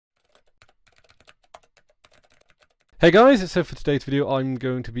Hey guys, so for today's video I'm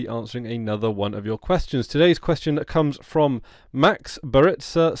going to be answering another one of your questions. Today's question comes from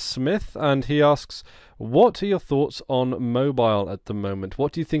Baraitser Smith, and he asks, what are your thoughts on mobile at the moment?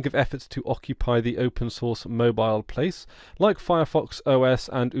 What do you think of efforts to occupy the open source mobile place, like Firefox OS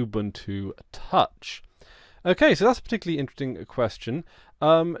and Ubuntu Touch? Okay, so that's a particularly interesting question,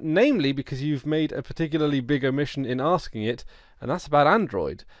 namely because you've made a particularly big omission in asking it, and that's about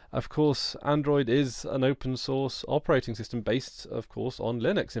Android. Of course, Android is an open source operating system based, of course, on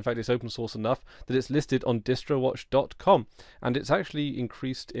Linux. In fact, it's open source enough that it's listed on distrowatch.com, and it's actually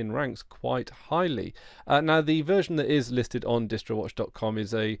increased in ranks quite highly. Now, the version that is listed on distrowatch.com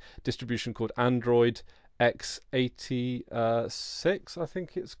is a distribution called Android x86, I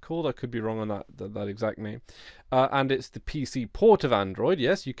think it's called. I could be wrong on that exact name. And it's the PC port of Android.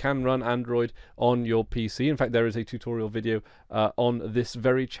 Yes, you can run Android on your PC. In fact, there is a tutorial video on this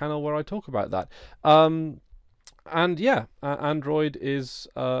very channel where I talk about that. And yeah, Android is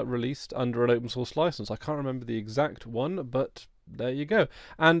released under an open source license. I can't remember the exact one, but there you go.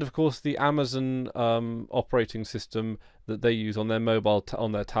 And of course, the Amazon operating system that they use on their mobile,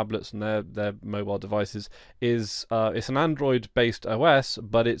 on their tablets and their mobile devices is it's an Android-based OS,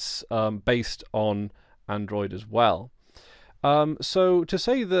 but it's based on Android as well. So to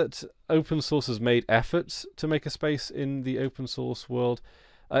say that open source has made efforts to make a space in the open source world,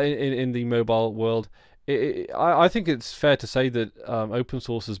 in the mobile world, I think it's fair to say that open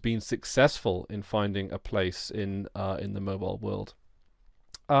source has been successful in finding a place in the mobile world.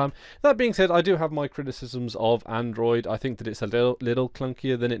 That being said, I do have my criticisms of Android. I think that it's a little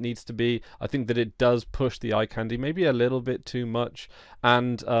clunkier than it needs to be. I think that it does push the eye candy maybe a little bit too much,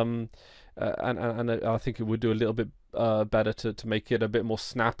 and I think it would do a little bit better to make it a bit more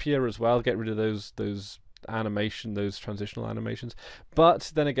snappier as well. Get rid of those transitional animations.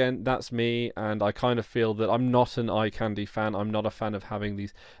 But then again, that's me, and I kind of feel that I'm not an eye candy fan. I'm not a fan of having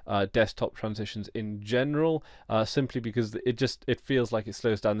these desktop transitions in general, simply because it feels like it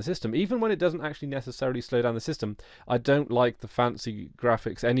slows down the system, even when it doesn't actually necessarily slow down the system. I don't like the fancy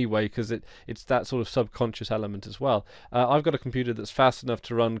graphics anyway, because it's that sort of subconscious element as well. I've got a computer that's fast enough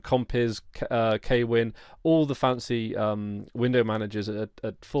to run Compiz, Kwin, all the fancy window managers at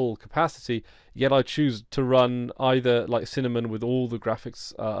full capacity, yet I choose to run either like Cinnamon with all the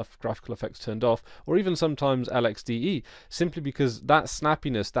graphics graphical effects turned off, or even sometimes LXDE, simply because that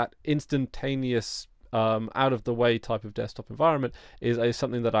snappiness, that instantaneous out of the way type of desktop environment is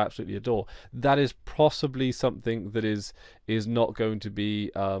something that I absolutely adore. That is possibly something that is not going to be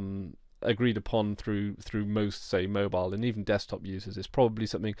agreed upon through most, say, mobile and even desktop users. It's probably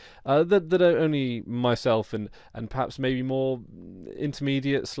something that only myself and perhaps maybe more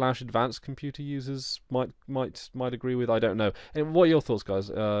intermediate / advanced computer users might agree with. I don't know. And what are your thoughts, guys?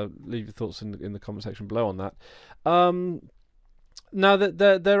 Leave your thoughts in the comment section below on that. Now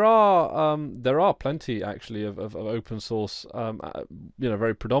that there are plenty actually of open source,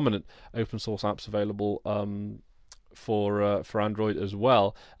 very predominant open source apps available for Android as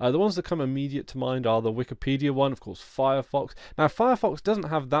well. The ones that come immediate to mind are the Wikipedia one, of course, Firefox. Now, Firefox doesn't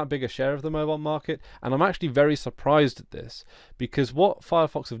have that big a share of the mobile market, and I'm actually very surprised at this, because what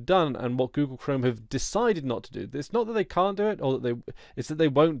Firefox have done and what Google Chrome have decided not to do, it's not that they can't do it, or it's that they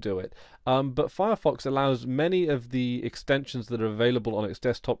won't do it. But Firefox allows many of the extensions that are available on its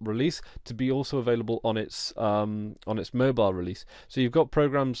desktop release to be also available on its mobile release. So you've got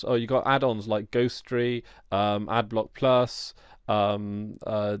programs, or you've got add-ons like Ghostry, AdBlock Plus,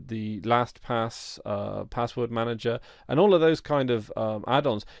 the LastPass, Password Manager, and all of those kind of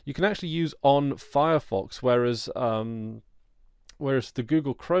add-ons you can actually use on Firefox, whereas the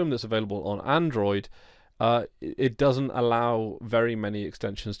Google Chrome that's available on Android, it doesn't allow very many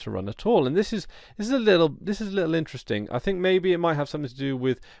extensions to run at all. And this is a little interesting. I think maybe it might have something to do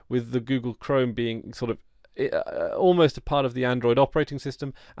with the Google Chrome being sort of almost a part of the Android operating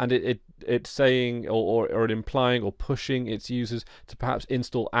system, and it's saying or implying or pushing its users to perhaps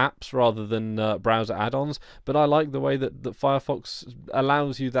install apps rather than browser add-ons. But I like the way that Firefox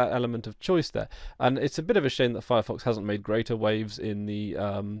allows you that element of choice there, and it's a bit of a shame that Firefox hasn't made greater waves in the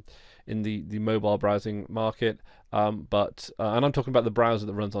mobile browsing market. And I'm talking about the browser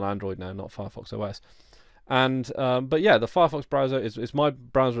that runs on Android now, not Firefox OS. And but yeah, the Firefox browser is my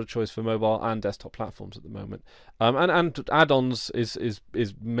browser of choice for mobile and desktop platforms at the moment. And add-ons is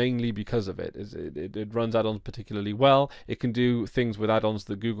mainly because of it. It runs add-ons particularly well. It can do things with add-ons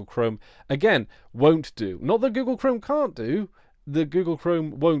that Google Chrome again won't do. Not that Google Chrome can't do, the Google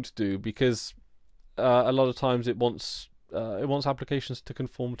Chrome won't do, because a lot of times it wants it wants applications to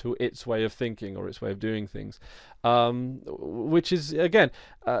conform to its way of thinking or its way of doing things, which is again,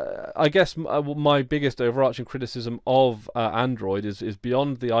 I guess my biggest overarching criticism of Android is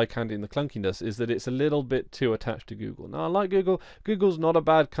beyond the eye candy and the clunkiness, is that it's a little bit too attached to Google. Now, I like Google. Google's not a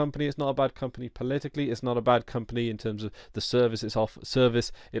bad company. It's not a bad company politically. It's not a bad company in terms of the service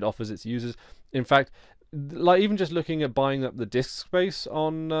it offers its users. In fact, like even just looking at buying up the disk space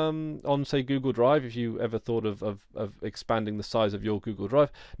on say Google Drive, if you ever thought of expanding the size of your Google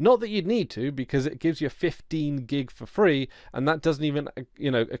Drive, not that you'd need to, because it gives you 15 gig for free, and that doesn't even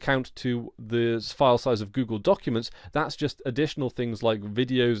account to the file size of Google Documents. That's just additional things like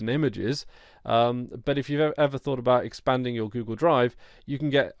videos and images. But if you've ever thought about expanding your Google Drive, you can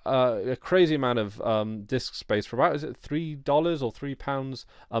get a crazy amount of disk space for about, is it $3 or £3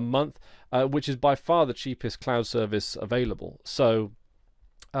 a month, which is by far the cheapest cloud service available. So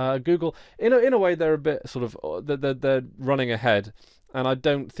Google, in a way, they're a bit sort of they're running ahead. And I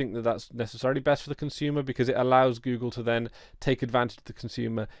don't think that that's necessarily best for the consumer, because it allows Google to then take advantage of the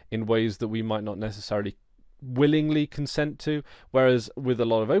consumer in ways that we might not necessarily willingly consent to. Whereas with a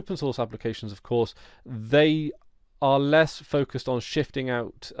lot of open source applications, of course, they are less focused on shifting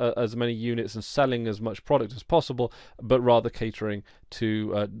out as many units and selling as much product as possible, but rather catering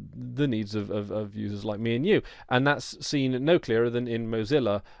to the needs of users like me and you. And that's seen no clearer than in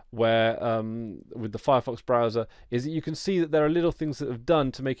Mozilla, where with the Firefox browser, is that you can see that there are little things that have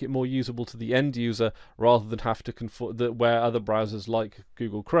done to make it more usable to the end user, rather than have to conform, where other browsers like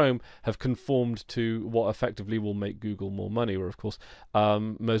Google Chrome have conformed to what effectively will make Google more money. Where of course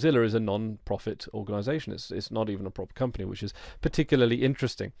Mozilla is a non-profit organization. It's not even a proper company, which is particularly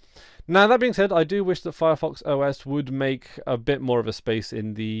interesting. Now, that being said, I do wish that Firefox OS would make a bit more of a space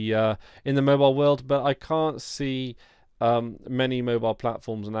in the mobile world, but I can't see many mobile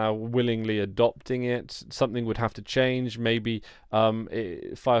platforms now willingly adopting it. Something would have to change. Maybe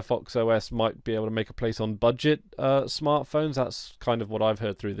Firefox OS might be able to make a place on budget smartphones. That's kind of what I've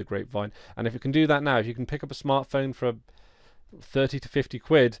heard through the grapevine. And if it can do that now, if you can pick up a smartphone for 30 to 50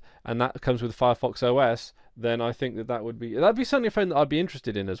 quid, and that comes with Firefox OS, then I think that'd be certainly a phone that I'd be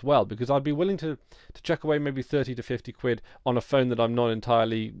interested in as well, because I'd be willing to chuck away maybe 30 to 50 quid on a phone that I'm not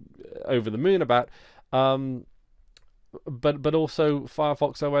entirely over the moon about. But also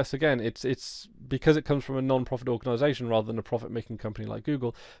Firefox OS, again, it's because it comes from a non-profit organization rather than a profit-making company like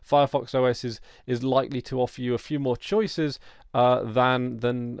Google. Firefox OS is likely to offer you a few more choices than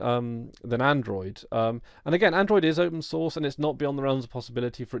Android. And again, Android is open source, and it's not beyond the realms of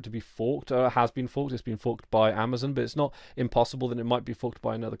possibility for it to be forked. It has been forked. It's been forked by Amazon, but it's not impossible that it might be forked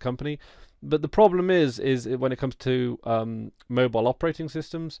by another company. But the problem is when it comes to mobile operating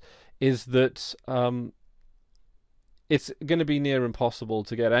systems, is that it's going to be near impossible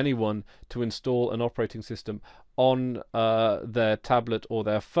to get anyone to install an operating system on their tablet or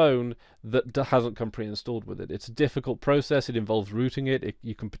their phone that hasn't come pre-installed with it. It's a difficult process. It involves rooting it.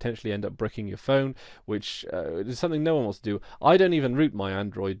 You can potentially end up bricking your phone, which is something no one wants to do. I don't even root my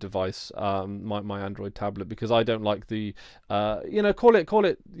Android device, my Android tablet, because I don't like the, call it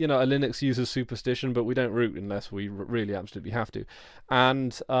a Linux user's superstition, but we don't root unless we really absolutely have to.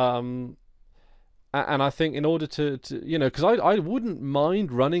 And I think in order to because I wouldn't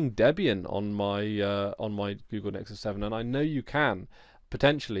mind running Debian on my Google Nexus 7, and I know you can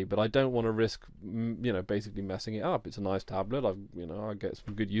potentially, but I don't want to risk basically messing it up. It's a nice tablet. I get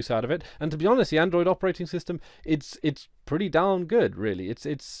some good use out of it. And to be honest, the Android operating system, it's pretty darn good, really.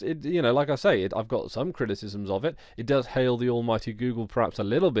 It's like I say, I've got some criticisms of it. It does hail the almighty Google perhaps a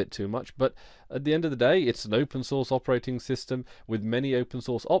little bit too much, but at the end of the day, it's an open source operating system with many open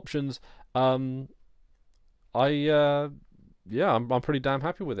source options. I'm pretty damn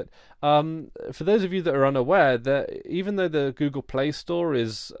happy with it. For those of you that are unaware, that even though the Google Play Store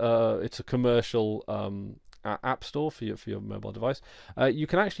is it's a commercial app store for your mobile device, you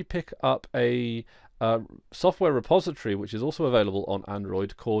can actually pick up a software repository which is also available on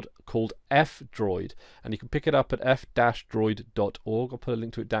Android called F-Droid, and you can pick it up at f-droid.org. I'll put a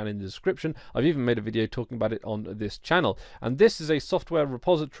link to it down in the description. I've even made a video talking about it on this channel, and this is a software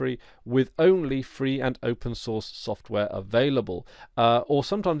repository with only free and open source software available, or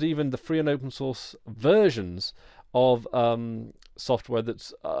sometimes even the free and open source versions of software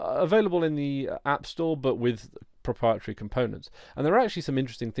that's available in the App Store, but with proprietary components. And there are actually some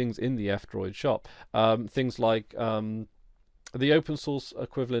interesting things in the F-Droid shop. Things like the open source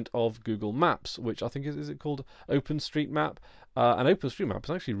equivalent of Google Maps, which I think is it called OpenStreetMap, And OpenStreetMap is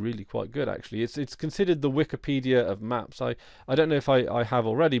actually really quite good. Actually, it's considered the Wikipedia of maps. I don't know if I have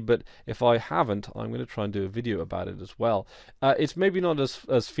already, but if I haven't, I'm going to try and do a video about it as well. It's maybe not as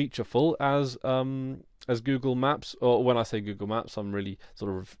featureful as Google Maps, or when I say Google Maps, I'm really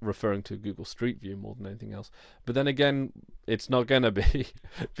sort of referring to Google Street View more than anything else. But then again, it's not going to be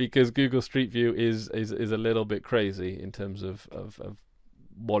because Google Street View is a little bit crazy in terms of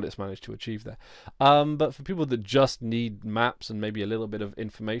what it's managed to achieve there. But for people that just need maps and maybe a little bit of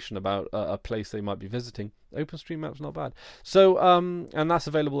information about a place they might be visiting, OpenStreetMap's not bad. So, and that's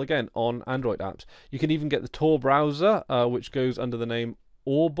available again on Android apps. You can even get the Tor browser, which goes under the name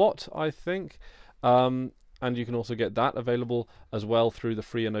Orbot, I think. And you can also get that available as well through the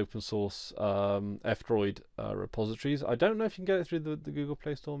free and open source F-Droid repositories. I don't know if you can get it through the Google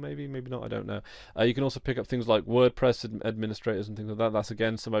Play Store, maybe not, I don't know. You can also pick up things like WordPress administrators and things like that. That's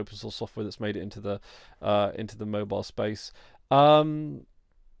again some open source software that's made it into the mobile space. What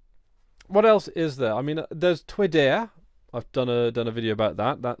else is there? I mean, there's Twitter. I've done a video about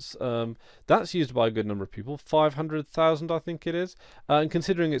that. That's used by a good number of people. 500,000, I think it is. And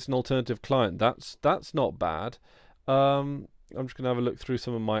considering it's an alternative client, that's not bad. I'm just gonna have a look through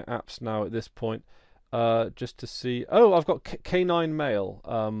some of my apps now at this point, just to see. Oh, I've got K9 Mail,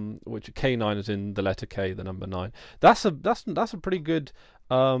 which K9 is in the letter K, the number 9. That's a pretty good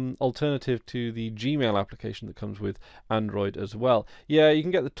alternative to the Gmail application that comes with Android as well. Yeah, you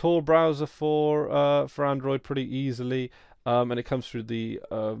can get the Tor browser for Android pretty easily, and it comes through the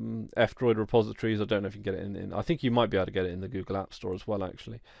F-Droid repositories. I don't know if you can get it in. I think you might be able to get it in the Google App Store as well,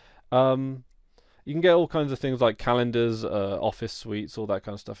 actually. You can get all kinds of things like calendars, office suites, all that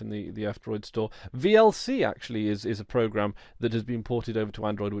kind of stuff in the F-Droid store. VLC actually is a program that has been ported over to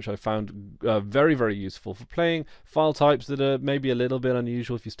Android, which I found very, very useful for playing file types that are maybe a little bit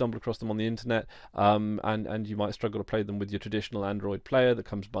unusual if you stumble across them on the internet, and you might struggle to play them with your traditional Android player that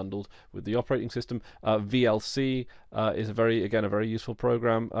comes bundled with the operating system. VLC is a very useful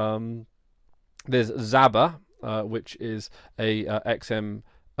program. There's Zaba, which is a XM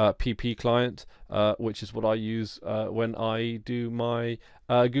PP client, which is what I use when I do my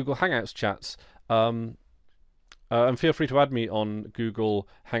Google Hangouts chats. And feel free to add me on Google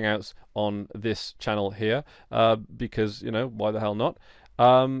Hangouts on this channel here, because, you know, why the hell not?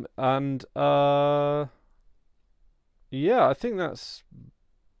 Yeah, I think that's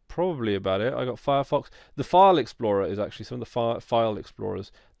probably about it. I got Firefox. The File Explorer is actually some of the file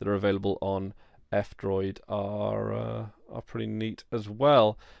explorers that are available on F-Droid are pretty neat as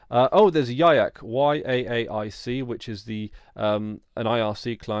well. Oh, there's Yaac, Y-A-A-I-C, which is an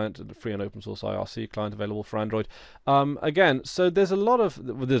IRC client, a free and open source IRC client available for Android. Again, so there's a lot of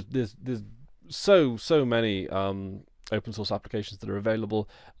there's so many open source applications that are available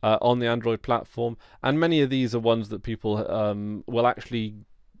on the Android platform, and many of these are ones that people will actually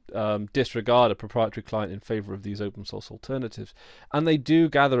disregard a proprietary client in favor of these open source alternatives, and they do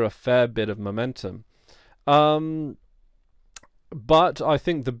gather a fair bit of momentum. But I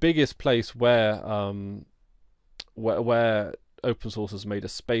think the biggest place where open source has made a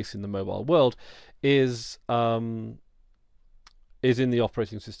space in the mobile world is in the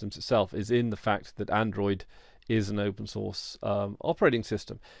operating systems itself, is in the fact that Android is an open source operating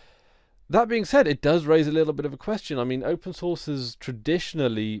system. That being said, it does raise a little bit of a question. I mean, open source has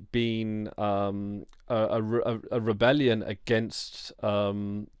traditionally been a rebellion against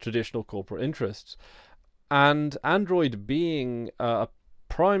traditional corporate interests, and Android being a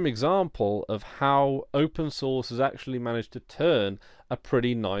prime example of how open source has actually managed to turn a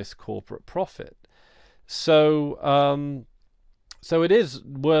pretty nice corporate profit. So, so it is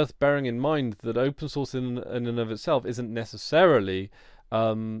worth bearing in mind that open source in and of itself isn't necessarily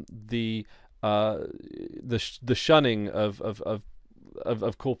the shunning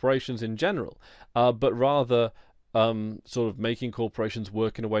of corporations in general, but rather sort of making corporations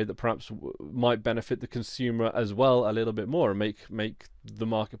work in a way that perhaps might benefit the consumer as well a little bit more, and make the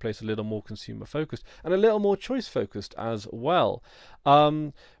marketplace a little more consumer focused and a little more choice focused as well.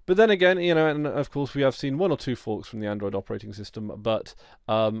 But then again, you know, and of course we have seen one or two forks from the Android operating system, but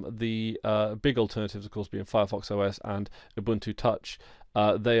the big alternatives, of course, being Firefox OS and Ubuntu Touch.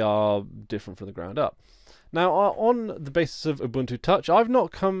 They are different from the ground up. Now, on the basis of Ubuntu Touch, I've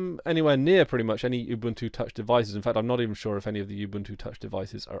not come anywhere near pretty much any Ubuntu Touch devices. In fact, I'm not even sure if any of the Ubuntu Touch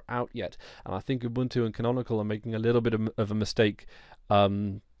devices are out yet. And I think Ubuntu and Canonical are making a little bit of a mistake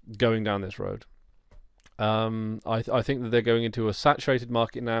going down this road. I think that they're going into a saturated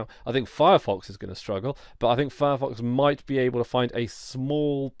market now. I think Firefox is going to struggle, but I think Firefox might be able to find a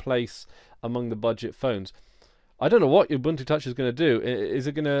small place among the budget phones. I don't know what Ubuntu Touch is going to do. Is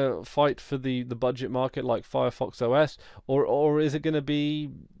it going to fight for the budget market like Firefox OS, or is it going to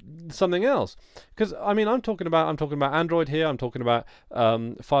be something else? Because I mean, I'm talking about Android here. I'm talking about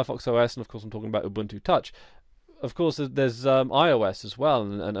Firefox OS, and of course, I'm talking about Ubuntu Touch. Of course, there's iOS as well,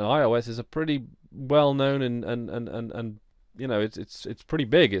 and iOS is a pretty well known and you know, it's pretty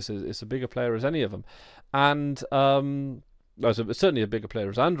big. It's a bigger player as any of them, and it's certainly a bigger player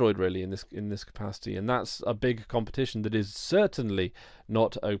as Android really in this capacity, and that's a big competition that is certainly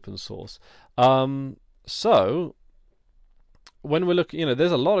not open source. So when we're looking, you know,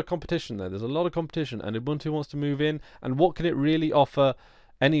 there's a lot of competition there. There's a lot of competition, and Ubuntu wants to move in. And what can it really offer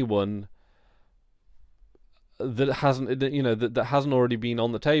anyone that hasn't, you know, that hasn't already been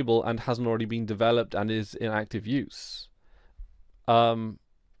on the table and hasn't already been developed and is in active use?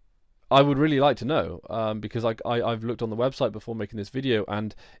 I would really like to know, because I've looked on the website before making this video,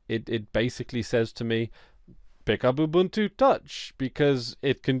 and it basically says to me, pick up Ubuntu Touch because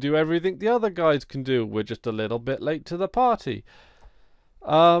it can do everything the other guys can do. We're just a little bit late to the party.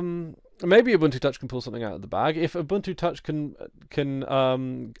 Maybe Ubuntu Touch can pull something out of the bag. If Ubuntu Touch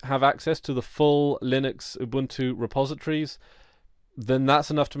can have access to the full Linux Ubuntu repositories, then that's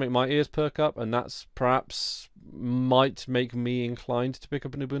enough to make my ears perk up, and that's perhaps might make me inclined to pick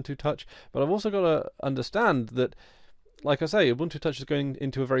up an Ubuntu Touch. But I've also got to understand that, like I say, Ubuntu Touch is going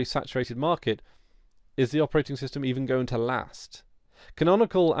into a very saturated market. Is the operating system even going to last?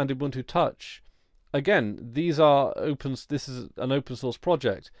 Canonical and Ubuntu Touch, again, these are this is an open source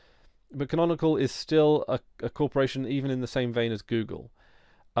project, but Canonical is still a corporation, even in the same vein as Google.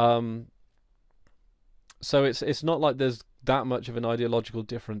 So it's not like there's that much of an ideological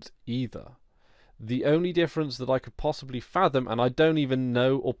difference either. The only difference that I could possibly fathom, and I don't even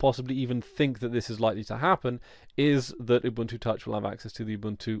know or possibly even think that this is likely to happen, is that Ubuntu Touch will have access to the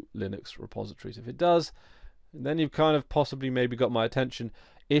Ubuntu Linux repositories. If it does, then you've kind of possibly maybe got my attention,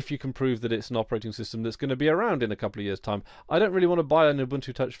 if you can prove that it's an operating system that's going to be around in a couple of years' time. I don't really want to buy an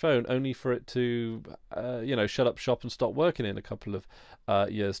Ubuntu Touch phone only for it to, you know, shut up shop and stop working in a couple of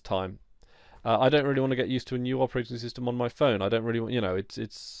years' time. I don't really want to get used to a new operating system on my phone. I don't really want, you know,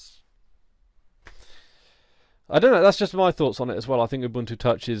 it's I don't know, that's just my thoughts on it as well. I think Ubuntu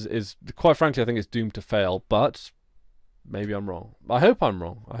Touch is quite frankly, I think it's doomed to fail, but maybe I'm wrong. I hope I'm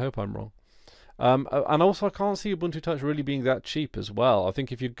wrong. And also I can't see Ubuntu Touch really being that cheap as well. I think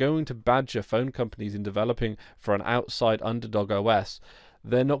if you're going to badger phone companies in developing for an outside underdog OS,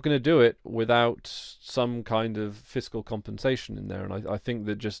 they're not going to do it without some kind of fiscal compensation in there. And I think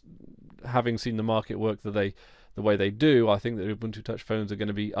that just having seen the market work the way they do, I think that Ubuntu Touch phones are going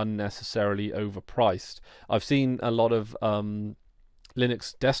to be unnecessarily overpriced. I've seen a lot of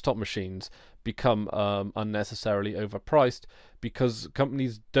Linux desktop machines become unnecessarily overpriced because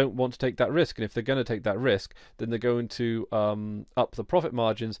companies don't want to take that risk. And if they're going to take that risk, then they're going to up the profit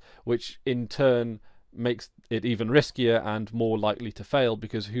margins, which in turn makes it even riskier and more likely to fail,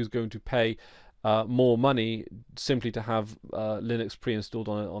 because who's going to pay more money simply to have Linux pre-installed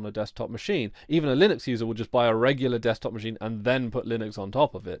on a desktop machine? Even a Linux user will just buy a regular desktop machine and then put Linux on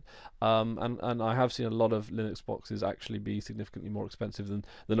top of it. And I have seen a lot of Linux boxes actually be significantly more expensive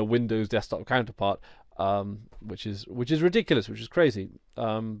than a Windows desktop counterpart, which is ridiculous, which is crazy.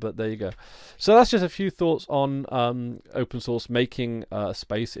 But there you go. So that's just a few thoughts on open source making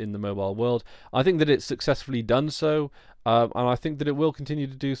space in the mobile world. I think that it's successfully done so, and I think that it will continue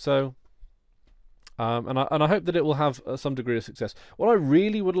to do so. And I hope that it will have some degree of success. What I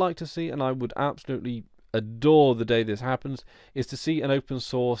really would like to see, and I would absolutely adore the day this happens, is to see an open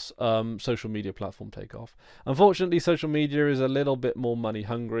source social media platform take off. Unfortunately, social media is a little bit more money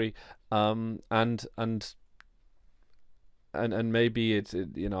hungry, and maybe it's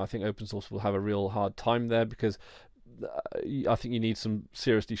you know, I think open source will have a real hard time there, because I think you need some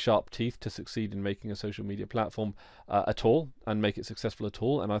seriously sharp teeth to succeed in making a social media platform at all, and make it successful at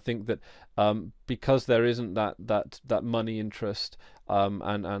all. And I think that because there isn't that money interest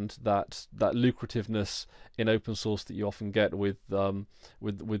and that lucrativeness in open source that you often get with the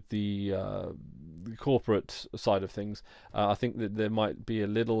corporate side of things, I think that there might be a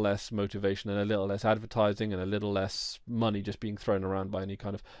little less motivation and a little less advertising and a little less money just being thrown around by any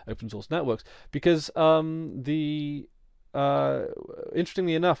kind of open source networks, because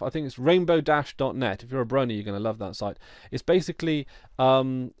interestingly enough, I think it's rainbow-net. If you're a brony, you're going to love that site. It's basically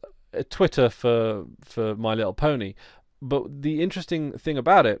a Twitter for My Little Pony. But the interesting thing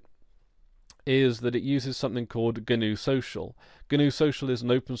about it is that it uses something called GNU Social. GNU Social is an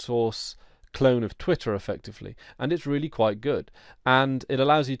open source clone of Twitter effectively, and it's really quite good, and it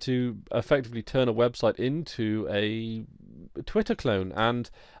allows you to effectively turn a website into a Twitter clone, and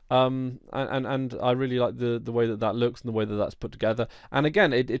I really like the way that that looks and the way that that's put together. And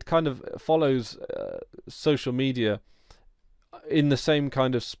again, it kind of follows social media in the same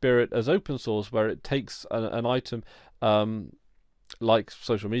kind of spirit as open source, where it takes an item like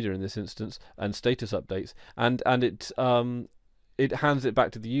social media in this instance and status updates, and it hands it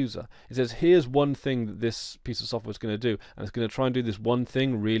back to the user. It says, here's one thing that this piece of software is going to do, and it's going to try and do this one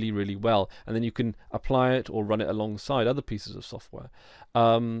thing really, really well, and then you can apply it or run it alongside other pieces of software.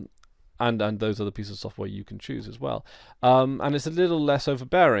 And those other pieces of software you can choose as well. And it's a little less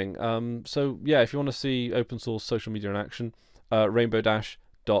overbearing. So yeah, if you want to see open source social media in action,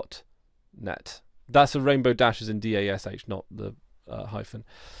 rainbow-.net. That's a rainbow dash as in DASH, not the hyphen.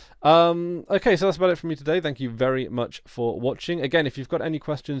 Okay, so that's about it from me today. Thank you very much for watching. Again, if you've got any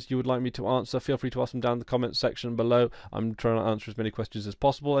questions you would like me to answer, feel free to ask them down in the comments section below. I'm trying to answer as many questions as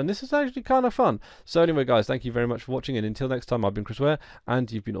possible, and this is actually kind of fun. So anyway, guys, thank you very much for watching, and until next time, I've been Chris Ware, and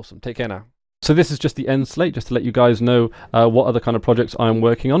you've been awesome. Take care now. So this is just the end slate, just to let you guys know what other kind of projects I'm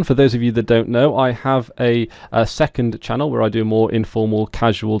working on. For those of you that don't know, I have a second channel where I do more informal,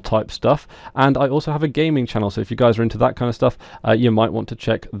 casual type stuff. And I also have a gaming channel, so if you guys are into that kind of stuff, you might want to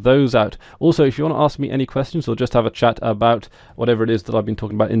check those out. Also, if you want to ask me any questions or just have a chat about whatever it is that I've been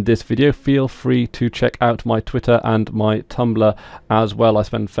talking about in this video, feel free to check out my Twitter and my Tumblr as well. I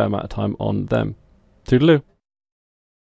spend a fair amount of time on them. Toodaloo.